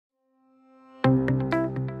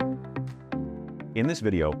In this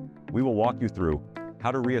video, we will walk you through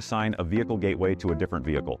how to reassign a vehicle gateway to a different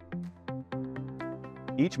vehicle.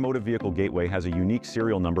 Each motive vehicle gateway has a unique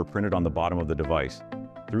serial number printed on the bottom of the device.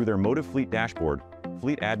 Through their Motive Fleet dashboard,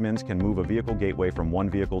 fleet admins can move a vehicle gateway from one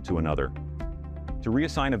vehicle to another. To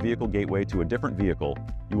reassign a vehicle gateway to a different vehicle,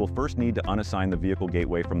 you will first need to unassign the vehicle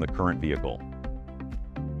gateway from the current vehicle.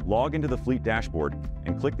 Log into the Fleet dashboard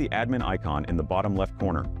and click the admin icon in the bottom left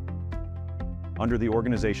corner. Under the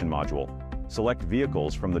Organization module, select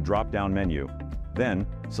Vehicles from the drop-down menu. Then,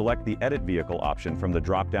 select the Edit Vehicle option from the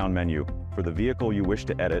drop-down menu for the vehicle you wish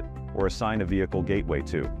to edit or assign a vehicle gateway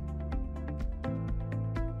to.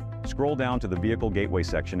 Scroll down to the Vehicle Gateway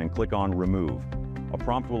section and click on Remove. A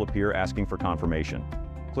prompt will appear asking for confirmation.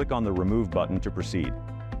 Click on the Remove button to proceed.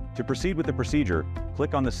 To proceed with the procedure,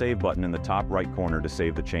 click on the Save button in the top right corner to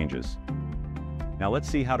save the changes. Now let's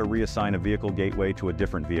see how to reassign a vehicle gateway to a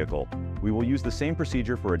different vehicle. We will use the same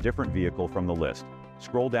procedure for a different vehicle from the list.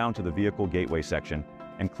 Scroll down to the Vehicle Gateway section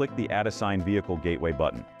and click the Add Assign Vehicle Gateway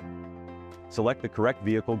button. Select the correct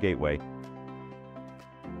vehicle gateway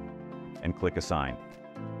and click Assign.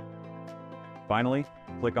 Finally,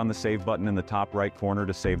 click on the Save button in the top right corner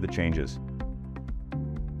to save the changes.